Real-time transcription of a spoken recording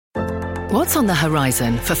What's on the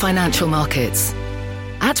horizon for financial markets?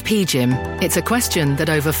 At PGIM, it's a question that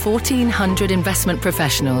over 1,400 investment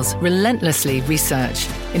professionals relentlessly research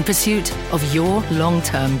in pursuit of your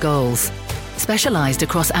long-term goals. Specialized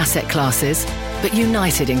across asset classes, but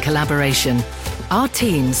united in collaboration, our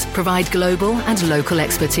teams provide global and local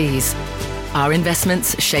expertise. Our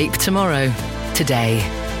investments shape tomorrow, today.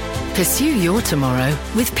 Pursue your tomorrow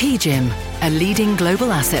with PGIM, a leading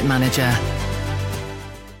global asset manager.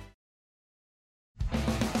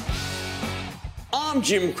 I'm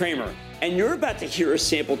Jim Cramer, and you're about to hear a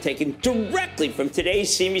sample taken directly from today's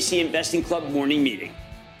CNBC Investing Club morning meeting.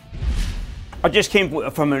 I just came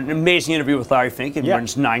from an amazing interview with Larry Fink. It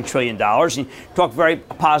runs $9 trillion. And he talked very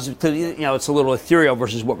positively. It's a little ethereal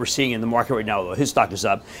versus what we're seeing in the market right now, although his stock is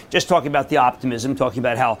up. Just talking about the optimism, talking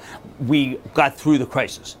about how we got through the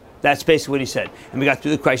crisis. That's basically what he said. And we got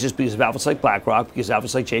through the crisis because of outfits like BlackRock, because of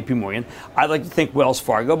outfits like JP Morgan. I'd like to think Wells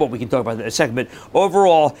Fargo, but we can talk about that in a second. But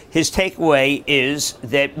overall, his takeaway is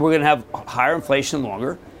that we're going to have higher inflation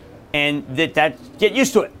longer, and that get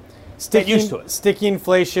used to it. Sticky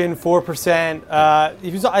inflation, 4%.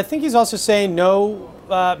 I think he's also saying no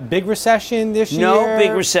big recession this year. No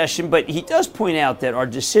big recession, but he does point out that our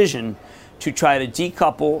decision to try to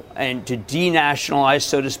decouple and to denationalize,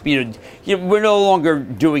 so to speak, we're no longer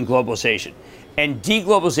doing globalization. And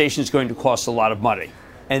deglobalization is going to cost a lot of money.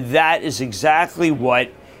 And that is exactly what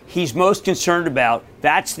he's most concerned about.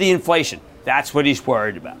 That's the inflation. That's what he's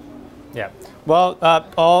worried about. Yeah. Well,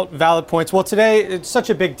 all valid points. Well, today, it's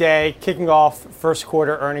such a big day, kicking off first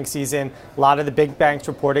quarter earnings season. A lot of the big banks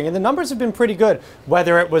reporting, and the numbers have been pretty good,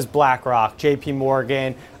 whether it was BlackRock, JP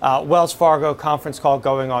Morgan, Wells Fargo conference call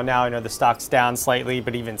going on now. I know the stock's down slightly,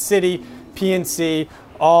 but even Citi, PNC,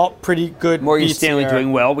 all pretty good. Morgan Stanley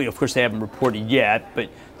doing well. Of course, they haven't reported yet, but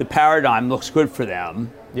the paradigm looks good for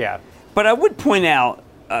them. Yeah. But I would point out,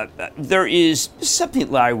 there is something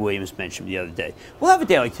Larry Williams mentioned the other day. We'll have a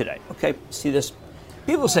day like today, okay? See this?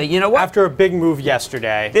 People say, you know what? After a big move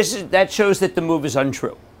yesterday. That shows that the move is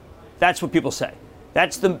untrue. That's what people say.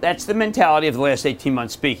 That's the mentality of the last 18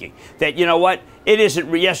 months speaking. That, you know what? It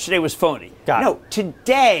isn't. Yesterday was phony.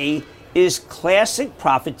 Today is classic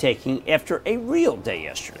profit taking after a real day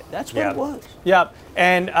yesterday. That's what it was. Yep.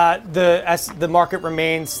 And the market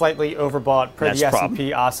remains slightly overbought per the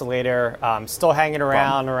S&P oscillator, still hanging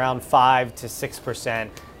around 5 to 6%.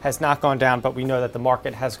 Has not gone down, but we know that the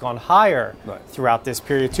market has gone higher throughout this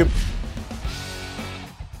period too.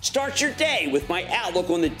 Start your day with my outlook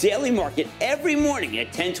on the daily market every morning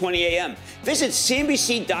at 10:20 a.m. Visit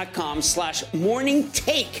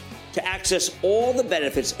CNBC.com/morningtake to access all the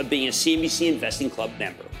benefits of being a CNBC Investing Club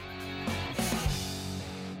member.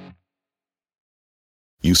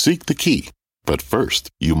 You seek the key, but first,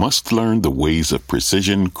 you must learn the ways of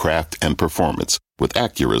precision, craft, and performance with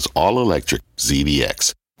Acura's all-electric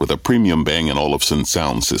ZDX. With a premium Bang & Olufsen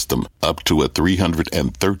sound system up to a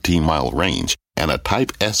 313-mile range and a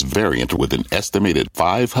Type S variant with an estimated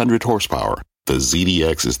 500 horsepower, the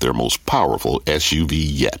ZDX is their most powerful SUV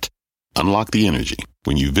yet. Unlock the energy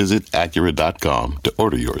when you visit Acura.com to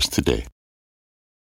order yours today.